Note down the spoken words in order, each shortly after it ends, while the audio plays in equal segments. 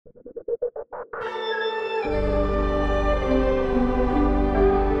Vítám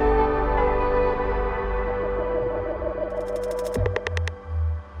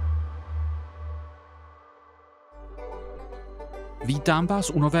vás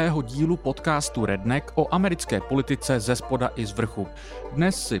u nového dílu podcastu Redneck o americké politice ze spoda i z vrchu.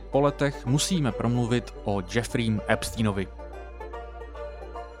 Dnes si po letech musíme promluvit o Jeffreym Epsteinovi.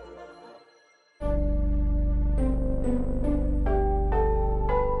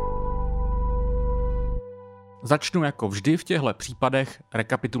 Začnu jako vždy v těchto případech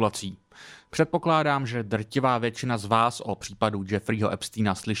rekapitulací. Předpokládám, že drtivá většina z vás o případu Jeffreyho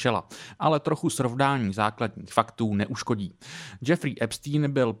Epsteina slyšela, ale trochu srovnání základních faktů neuškodí. Jeffrey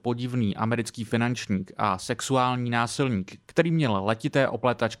Epstein byl podivný americký finančník a sexuální násilník, který měl letité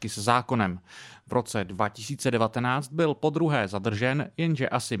opletačky s zákonem. V roce 2019 byl podruhé zadržen, jenže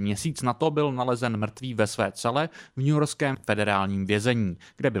asi měsíc na to byl nalezen mrtvý ve své cele v newyorském federálním vězení,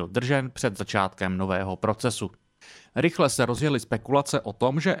 kde byl držen před začátkem nového procesu. Rychle se rozjely spekulace o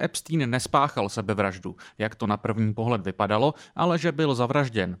tom, že Epstein nespáchal sebevraždu, jak to na první pohled vypadalo, ale že byl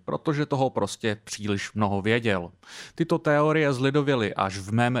zavražděn, protože toho prostě příliš mnoho věděl. Tyto teorie zlidověly až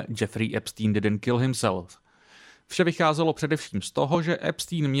v mém Jeffrey Epstein didn't kill himself. Vše vycházelo především z toho, že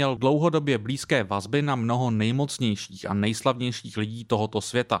Epstein měl dlouhodobě blízké vazby na mnoho nejmocnějších a nejslavnějších lidí tohoto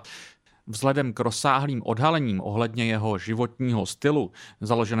světa. Vzhledem k rozsáhlým odhalením ohledně jeho životního stylu,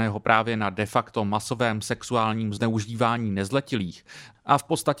 založeného právě na de facto masovém sexuálním zneužívání nezletilých a v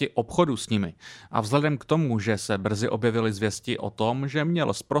podstatě obchodu s nimi, a vzhledem k tomu, že se brzy objevily zvěsti o tom, že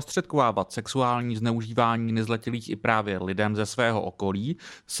měl zprostředkovávat sexuální zneužívání nezletilých i právě lidem ze svého okolí,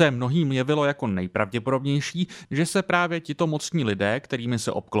 se mnohým jevilo jako nejpravděpodobnější, že se právě tito mocní lidé, kterými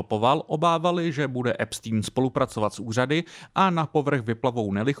se obklopoval, obávali, že bude Epstein spolupracovat s úřady a na povrch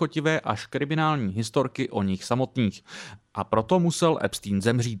vyplavou nelichotivé až kriminální historky o nich samotných. A proto musel Epstein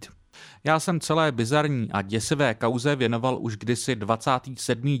zemřít. Já jsem celé bizarní a děsivé kauze věnoval už kdysi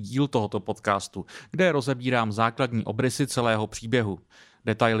 27. díl tohoto podcastu, kde rozebírám základní obrysy celého příběhu.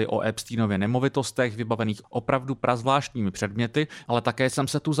 Detaily o Epsteinově nemovitostech vybavených opravdu prazvláštními předměty, ale také jsem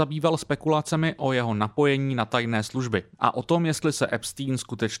se tu zabýval spekulacemi o jeho napojení na tajné služby a o tom, jestli se Epstein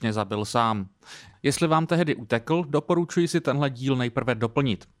skutečně zabil sám. Jestli vám tehdy utekl, doporučuji si tenhle díl nejprve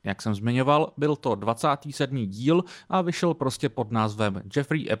doplnit. Jak jsem zmiňoval, byl to 27. díl a vyšel prostě pod názvem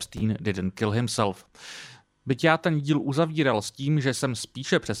Jeffrey Epstein didn't kill himself. Byť já ten díl uzavíral s tím, že jsem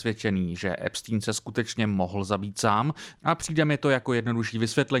spíše přesvědčený, že Epstein se skutečně mohl zabít sám a přijde mi to jako jednodušší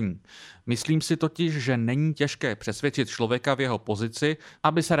vysvětlení. Myslím si totiž, že není těžké přesvědčit člověka v jeho pozici,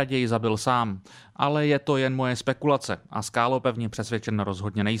 aby se raději zabil sám. Ale je to jen moje spekulace a skálopevně přesvědčen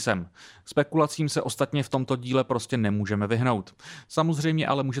rozhodně nejsem. Spekulacím se ostatně v tomto díle prostě nemůžeme vyhnout. Samozřejmě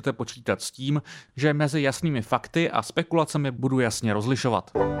ale můžete počítat s tím, že mezi jasnými fakty a spekulacemi budu jasně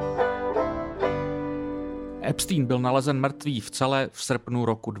rozlišovat. Epstein byl nalezen mrtvý v cele v srpnu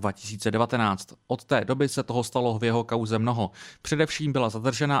roku 2019. Od té doby se toho stalo v jeho kauze mnoho. Především byla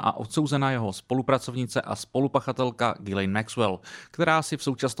zadržena a odsouzena jeho spolupracovnice a spolupachatelka Ghislaine Maxwell, která si v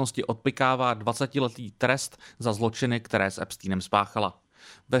současnosti odpykává 20letý trest za zločiny, které s Epsteinem spáchala.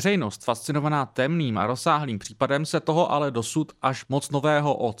 Veřejnost, fascinovaná temným a rozsáhlým případem, se toho ale dosud až moc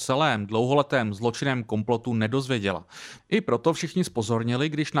nového o celém dlouholetém zločinném komplotu nedozvěděla. I proto všichni zpozornili,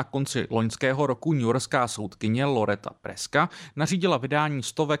 když na konci loňského roku newyorská soudkyně Loretta Preska nařídila vydání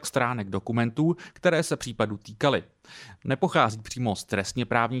stovek stránek dokumentů, které se případu týkaly. Nepochází přímo z trestně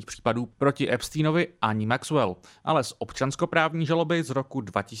právních případů proti Epsteinovi ani Maxwell, ale z občanskoprávní žaloby z roku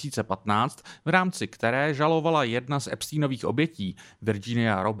 2015, v rámci které žalovala jedna z Epsteinových obětí,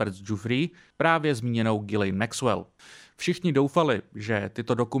 Virginia Roberts Giuffre, právě zmíněnou Ghislaine Maxwell. Všichni doufali, že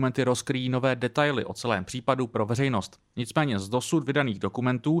tyto dokumenty rozkryjí nové detaily o celém případu pro veřejnost. Nicméně z dosud vydaných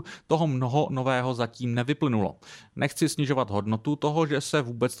dokumentů toho mnoho nového zatím nevyplynulo. Nechci snižovat hodnotu toho, že se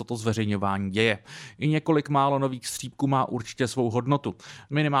vůbec toto zveřejňování děje. I několik málo nových střípků má určitě svou hodnotu,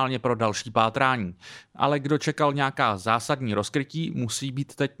 minimálně pro další pátrání. Ale kdo čekal nějaká zásadní rozkrytí, musí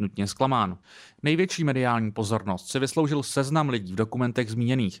být teď nutně zklamán. Největší mediální pozornost si vysloužil seznam lidí v dokumentech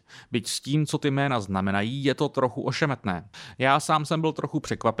zmíněných. Byť s tím, co ty jména znamenají, je to trochu ošemetné. Já sám jsem byl trochu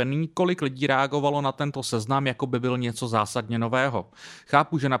překvapený, kolik lidí reagovalo na tento seznam, jako by byl něco zásadně nového.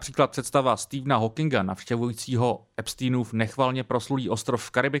 Chápu, že například představa Stephena Hawkinga, navštěvujícího Epsteinův nechvalně proslulý ostrov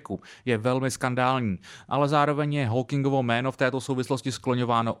v Karibiku, je velmi skandální, ale zároveň je Hawkingovo jméno v této souvislosti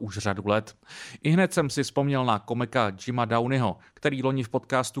skloňováno už řadu let. Ihned jsem si vzpomněl na komika Jima Downeyho, který loni v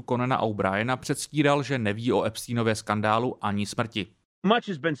podcastu Conana O'Briena předstíral, že neví o Epsteinově skandálu ani smrti. Much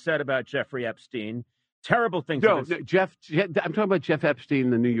has been said about Jeffrey Epstein. Terrible things. No, I'm talking about Jeff Epstein,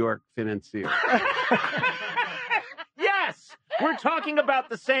 the New York financier. Yes, We're talking about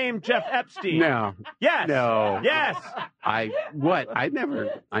the same Jeff Epstein. No. Yes. No. Yes. I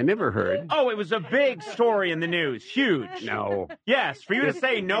never heard. Oh, it was a big story in the news. Huge. No. Yes. For you to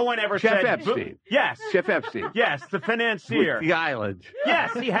say no one ever Jeff said... Epstein. Yes. Jeff Epstein. Yes, the financier. With the island.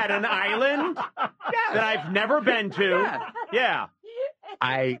 Yes, he had an island that I've never been to. Yeah.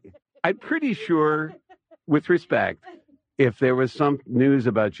 I'm pretty sure, with respect, if there was some news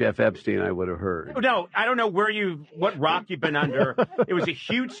about Jeff Epstein, I would have heard. No, I don't know what rock you've been under. It was a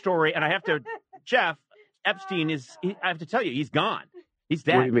huge story, and Jeff Epstein I have to tell you, he's gone. He's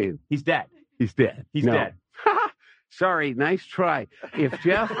dead. What do you mean? He's dead. He's dead. He's dead. Sorry, nice try. If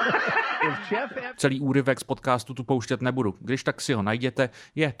Jeff Celý úryvek z podcastu tu pouštět nebudu. Když tak si ho najděte,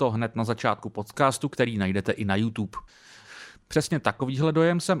 je to hned na začátku podcastu, který najdete i na YouTube. Přesně takovýhle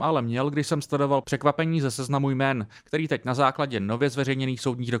dojem jsem ale měl, když jsem sledoval překvapení ze seznamu jmén, který teď na základě nově zveřejněných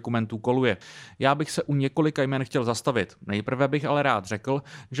soudních dokumentů koluje. Já bych se u několika jmén chtěl zastavit. Nejprve bych ale rád řekl,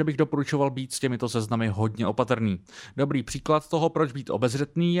 že bych doporučoval být s těmito seznamy hodně opatrný. Dobrý příklad toho, proč být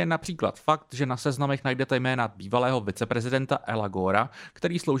obezřetný, je například fakt, že na seznamech najdete jména bývalého viceprezidenta Ala Gora,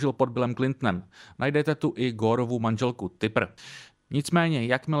 který sloužil pod Billem Clintonem. Najdete tu i Goreovu manželku Tipper. Nicméně,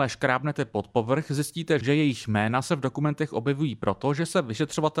 jakmile škrábnete pod povrch, zjistíte, že jejich jména se v dokumentech objevují proto, že se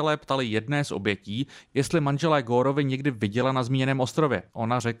vyšetřovatelé ptali jedné z obětí, jestli manželé Goreovi někdy viděla na zmíněném ostrově.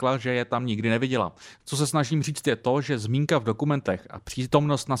 Ona řekla, že je tam nikdy neviděla. Co se snažím říct je to, že zmínka v dokumentech a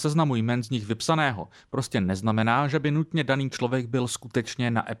přítomnost na seznamu jmen z nich vypsaného prostě neznamená, že by nutně daný člověk byl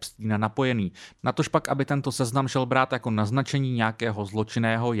skutečně na Epsteina napojený. Natož pak, aby tento seznam šel brát jako naznačení nějakého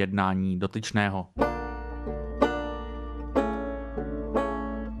zločinného jednání dotyčného.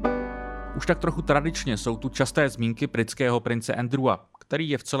 Už tak trochu tradičně jsou tu časté zmínky britského prince Andrewa, který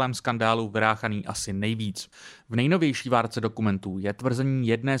je v celém skandálu vyráchaný asi nejvíc. V nejnovější várce dokumentů je tvrzení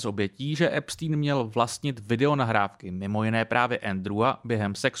jedné z obětí, že Epstein měl vlastnit videonahrávky, mimo jiné právě Andrewa,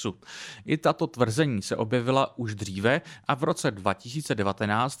 během sexu. I tato tvrzení se objevila už dříve a v roce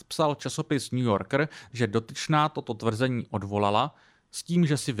 2019 psal časopis New Yorker, že dotyčná toto tvrzení odvolala, s tím,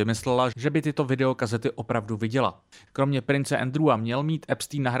 že si vymyslela, že by tyto videokazety opravdu viděla. Kromě prince Andrewa měl mít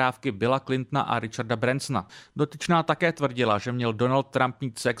Epstein nahrávky Billa Clintona a Richarda Bransona. Dotyčná také tvrdila, že měl Donald Trump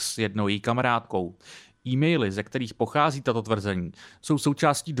mít sex s jednou její kamarádkou. E-maily, ze kterých pochází tato tvrzení, jsou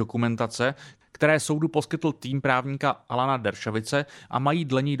součástí dokumentace, které soudu poskytl tým právníka Alana Dershowice a mají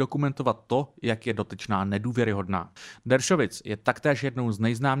dle něj dokumentovat to, jak je dotyčná nedůvěryhodná. Dershowitz je taktéž jednou z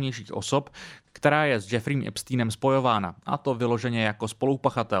nejznámějších osob, která je s Jeffreym Epsteinem spojována, a to vyloženě jako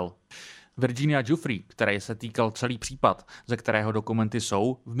spolupachatel. Virginia Giuffre, které se týkal celý případ, ze kterého dokumenty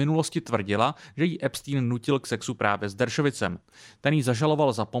jsou, v minulosti tvrdila, že jí Epstein nutil k sexu právě s Dershowicem. Ten jí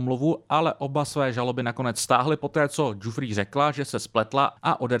zažaloval za pomluvu, ale oba své žaloby nakonec stáhly poté, co Giuffre řekla, že se spletla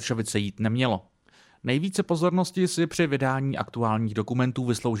a o Dershowice jít nemělo. Nejvíce pozornosti si při vydání aktuálních dokumentů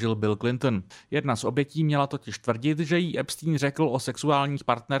vysloužil Bill Clinton. Jedna z obětí měla totiž tvrdit, že jí Epstein řekl o sexuálních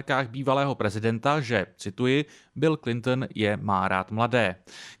partnerkách bývalého prezidenta, že, cituji, Bill Clinton má rád mladé.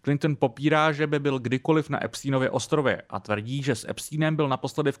 Clinton popírá, že by byl kdykoliv na Epsteinově ostrově a tvrdí, že s Epsteinem byl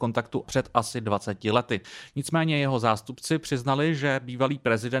naposledy v kontaktu před asi 20 lety. Nicméně jeho zástupci přiznali, že bývalý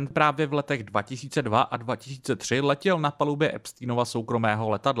prezident právě v letech 2002 a 2003 letěl na palubě Epsteinova soukromého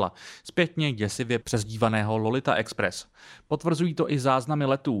letadla, zpětně děsivě přezdívaného Lolita Express. Potvrzují to i záznamy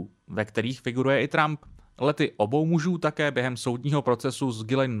letů, ve kterých figuruje i Trump. Lety obou mužů také během soudního procesu s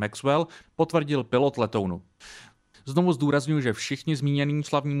Ghislaine Maxwell potvrdil pilot letounu. Znovu zdůrazňuji, že všichni zmínění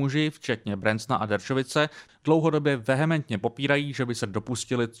slavní muži, včetně Bransona a Dershowice, dlouhodobě vehementně popírají, že by se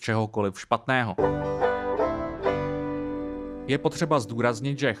dopustili čehokoliv špatného. Je potřeba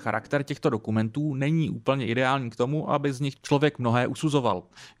zdůraznit, že charakter těchto dokumentů není úplně ideální k tomu, aby z nich člověk mnohé usuzoval.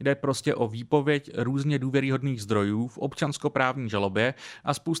 Jde prostě o výpověď různě důvěryhodných zdrojů v občanskoprávní žalobě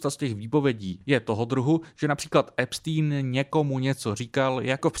a spousta z těch výpovědí je toho druhu, že například Epstein někomu něco říkal,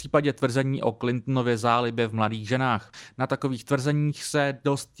 jako v případě tvrzení o Clintonově zálibě v mladých ženách. Na takových tvrzeních se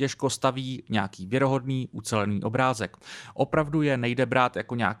dost těžko staví nějaký věrohodný, ucelený obrázek. Opravdu je nejde brát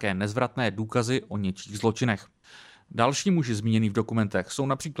jako nějaké nezvratné důkazy o něčích zločinech. Další muži zmíněný v dokumentech jsou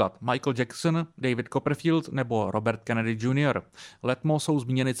například Michael Jackson, David Copperfield nebo Robert Kennedy Jr. Letmo jsou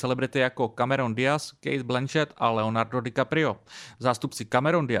zmíněny celebrity jako Cameron Diaz, Kate Blanchett a Leonardo DiCaprio. Zástupci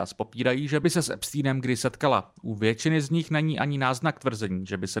Cameron Diaz popírají, že by se s Epsteinem kdy setkala. U většiny z nich není ani náznak tvrzení,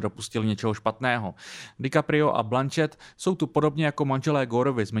 že by se dopustil něčeho špatného. DiCaprio a Blanchett jsou tu podobně jako manželé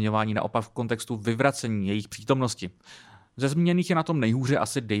Goreovi zmiňováni naopak v kontextu vyvracení jejich přítomnosti. Ze zmíněných je na tom nejhůře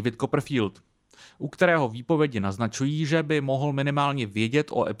asi David Copperfield. u kterého výpovědi naznačují, že by mohl minimálně vědět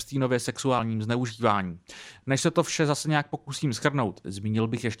o Epsteinově sexuálním zneužívání. Než se to vše zase nějak pokusím shrnout, zmínil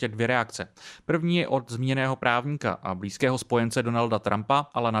bych ještě 2 reakce. První je od zmíněného právníka a blízkého spojence Donalda Trumpa,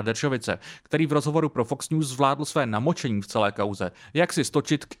 Alana Dershowice, který v rozhovoru pro Fox News zvládl své namočení v celé kauze, jak si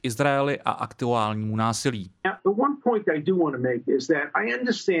stočit k Izraeli a aktuálnímu násilí.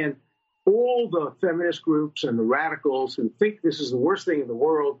 All the feminist groups and the radicals who think this is the worst thing in the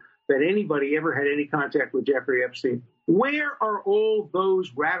world that anybody ever had any contact with Jeffrey Epstein. Where are all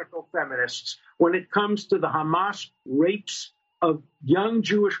those radical feminists when it comes to the Hamas rapes of young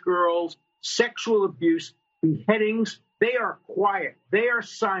Jewish girls, sexual abuse, beheadings? They are quiet. They are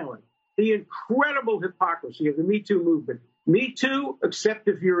silent. The incredible hypocrisy of the Me Too movement. Me Too, except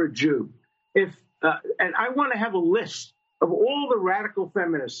if you're a Jew. And I want to have a list of all the radical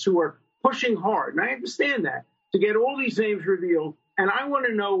feminists who are pushing hard, and I understand that, to get all these names revealed, and I want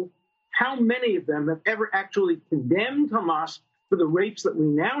to know how many of them have ever actually condemned Hamas for the rapes that we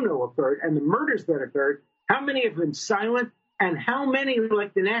now know occurred and the murders that occurred, how many have been silent, and how many,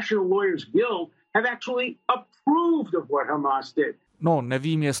 like the National Lawyers Guild, have actually approved of what Hamas did. No,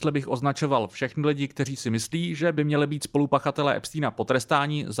 nevím, jestli bych označoval všechny lidi, kteří si myslí, že by měli být spolupachatelé Epsteina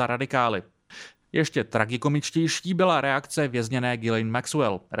potrestáni za radikály. Ještě tragikomičtější byla reakce vězněné Ghislaine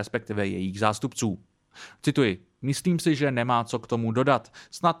Maxwell, respektive jejich zástupců. Cituji, myslím si, že nemá co k tomu dodat.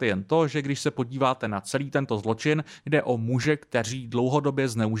 Snad jen to, že když se podíváte na celý tento zločin, jde o muže, kteří dlouhodobě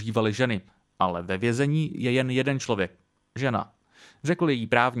zneužívali ženy. Ale ve vězení je jen jeden člověk. Žena. Řekl její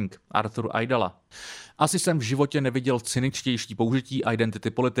právník Arthur Aidala. Asi jsem v životě neviděl cyničtější použití identity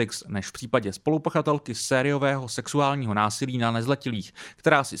politics než v případě spolupachatelky sériového sexuálního násilí na nezletilých,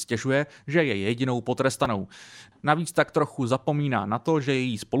 která si stěžuje, že je jedinou potrestanou. Navíc tak trochu zapomíná na to, že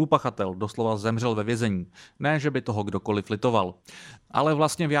její spolupachatel doslova zemřel ve vězení. Ne, že by toho kdokoliv litoval. Ale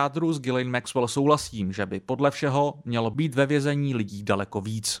vlastně v jádru s Ghislaine Maxwell souhlasím, že by podle všeho mělo být ve vězení lidí daleko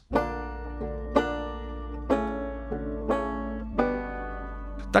víc.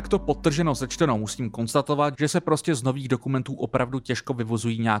 Takto podtrženo sečteno musím konstatovat, že se prostě z nových dokumentů opravdu těžko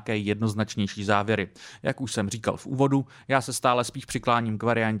vyvozují nějaké jednoznačnější závěry. Jak už jsem říkal v úvodu, já se stále spíš přikláním k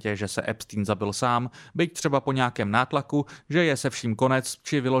variantě, že se Epstein zabil sám, byť třeba po nějakém nátlaku, že je se vším konec,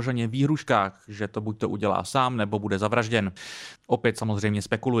 či vyloženě výhruškách, že to buď to udělá sám, nebo bude zavražděn. Opět samozřejmě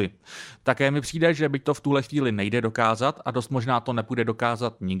spekuluji. Také mi přijde, že byť to v tuhle chvíli nejde dokázat a dost možná to nepůjde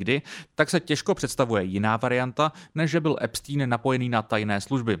dokázat nikdy, tak se těžko představuje jiná varianta, než že byl Epstein napojený na tajné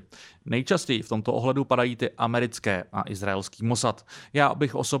služby. Nejčastěji v tomto ohledu padají ty americké a izraelský Mossad. Já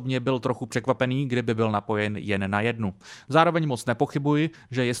bych osobně byl trochu překvapený, kdyby byl napojen jen na jednu. Zároveň moc nepochybuji,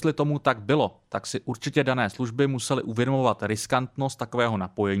 že jestli tomu tak bylo, tak si určitě dané služby musely uvědomovat riskantnost takového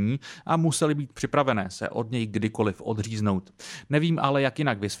napojení a musely být připravené se od něj kdykoliv odříznout. Nevím ale, jak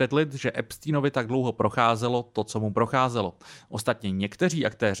jinak vysvětlit, že Epsteinovi tak dlouho procházelo to, co mu procházelo. Ostatně někteří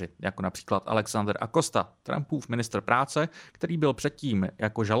aktéři, jako například Alexander Acosta, Trumpův ministr práce, který byl předtím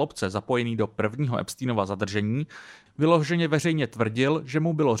jako žalobce zapojený do prvního Epsteinova zadržení, vyloženě veřejně tvrdil, že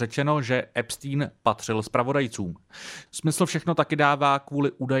mu bylo řečeno, že Epstein patřil zpravodajcům. Smysl všechno taky dává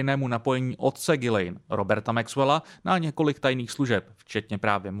kvůli údajnému napojení otce Ghislaine, Roberta Maxwella, na několik tajných služeb, včetně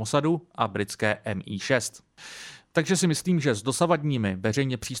právě Mossadu a britské MI6. Takže si myslím, že s dosavadními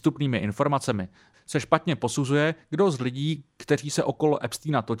veřejně přístupnými informacemi se špatně posuzuje, kdo z lidí, kteří se okolo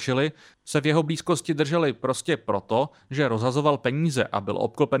Epsteina točili, se v jeho blízkosti drželi prostě proto, že rozhazoval peníze a byl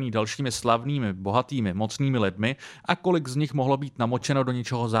obklopený dalšími slavnými, bohatými, mocnými lidmi a kolik z nich mohlo být namočeno do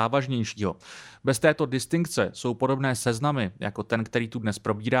něčeho závažnějšího. Bez této distinkce jsou podobné seznamy, jako ten, který tu dnes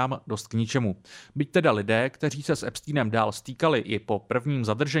probírám, dost k ničemu. Byť teda lidé, kteří se s Epsteinem dál stýkali i po prvním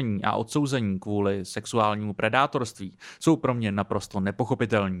zadržení a odsouzení kvůli sexuálnímu predátorství, jsou pro mě naprosto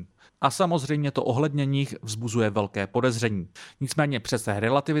nepochopitelní. A samozřejmě to ohledně nich vzbuzuje velké podezření. Nicméně přes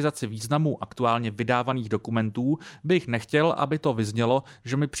relativizaci významu aktuálně vydávaných dokumentů bych nechtěl, aby to vyznělo,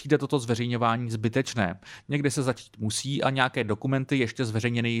 že mi přijde toto zveřejňování zbytečné. Někdy se začít musí a nějaké dokumenty ještě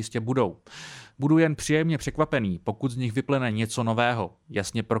zveřejněny jistě budou. Budu jen příjemně překvapený, pokud z nich vyplyne něco nového,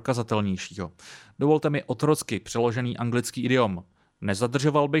 jasně prokazatelnějšího. Dovolte mi otrocky přeložený anglický idiom.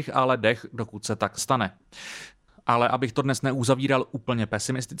 Nezadržoval bych ale dech, dokud se tak stane. Ale abych to dnes neuzavíral úplně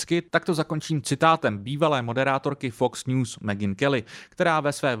pesimisticky, tak to zakončím citátem bývalé moderátorky Fox News Megyn Kelly, která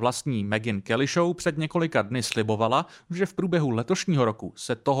ve své vlastní Megyn Kelly Show před několika dny slibovala, že v průběhu letošního roku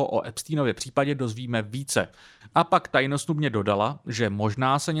se toho o Epsteinově případě dozvíme více. A pak tajnostnubně dodala, že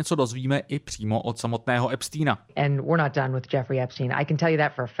možná se něco dozvíme i přímo od samotného Epsteina. And we're not done with Jeffrey Epstein. I can tell you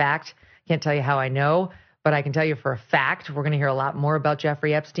that for a fact. Can't tell you how I know, but I can tell you for a fact we're going to hear a lot more about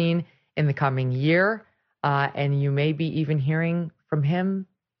Jeffrey Epstein in the coming year. And you may be even hearing from him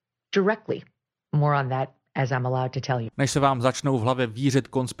directly more on that as I'm allowed to tell you. Než se vám začnou v hlavě vířit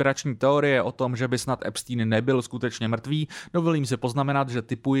konspirační teorie o tom, že by snad Epstein nebyl skutečně mrtvý, dovolím si poznamenat, že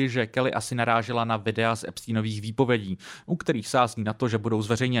tipuji, že Kelly asi narážela na videa z Epsteinových výpovědí, u kterých sází na to, že budou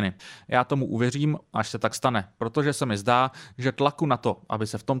zveřejněny. Já tomu uvěřím, až se tak stane, protože se mi zdá, že tlaku na to, aby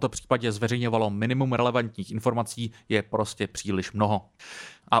se v tomto případě zveřejňovalo minimum relevantních informací, je prostě příliš mnoho.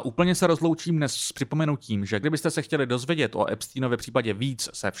 A úplně se rozloučím dnes s připomenutím, že kdybyste se chtěli dozvědět o Epsteinově případě víc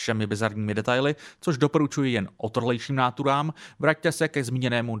se všemi bizarními detaily, což doporučuji jen otrlejším náturám, vraťte se ke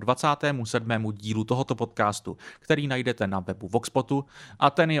zmíněnému 27. dílu tohoto podcastu, který najdete na webu Voxpotu a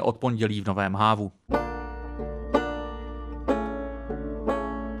ten je od pondělí v Novém Hávu.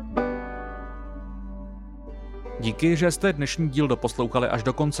 Díky, že jste dnešní díl doposlouchali až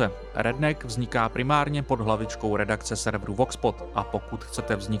do konce. Redneck vzniká primárně pod hlavičkou redakce serveru Voxpot a pokud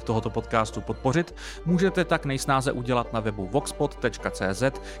chcete vznik tohoto podcastu podpořit, můžete tak nejsnáze udělat na webu voxpot.cz,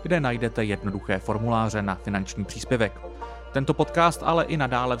 kde najdete jednoduché formuláře na finanční příspěvek. Tento podcast ale i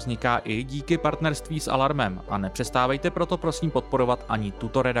nadále vzniká i díky partnerství s Alarmem a nepřestávejte proto prosím podporovat ani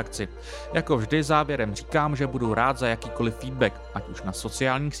tuto redakci. Jako vždy závěrem říkám, že budu rád za jakýkoliv feedback, ať už na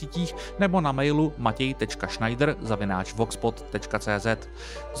sociálních sítích nebo na mailu matej.schneider@voxpot.cz.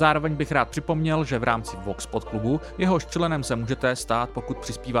 Zároveň bych rád připomněl, že v rámci Voxpot klubu, jehož členem se můžete stát, pokud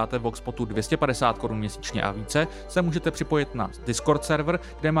přispíváte Voxpotu 250 Kč měsíčně a více, se můžete připojit na Discord server,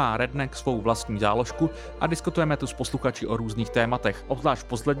 kde má Redneck svou vlastní záložku a diskutujeme tu s posluchači o různých tématech. Obzvlášť v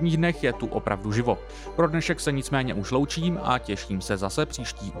posledních dnech je tu opravdu živo. Pro dnešek se nicméně už loučím a těším se zase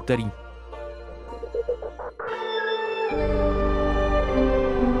příští úterý.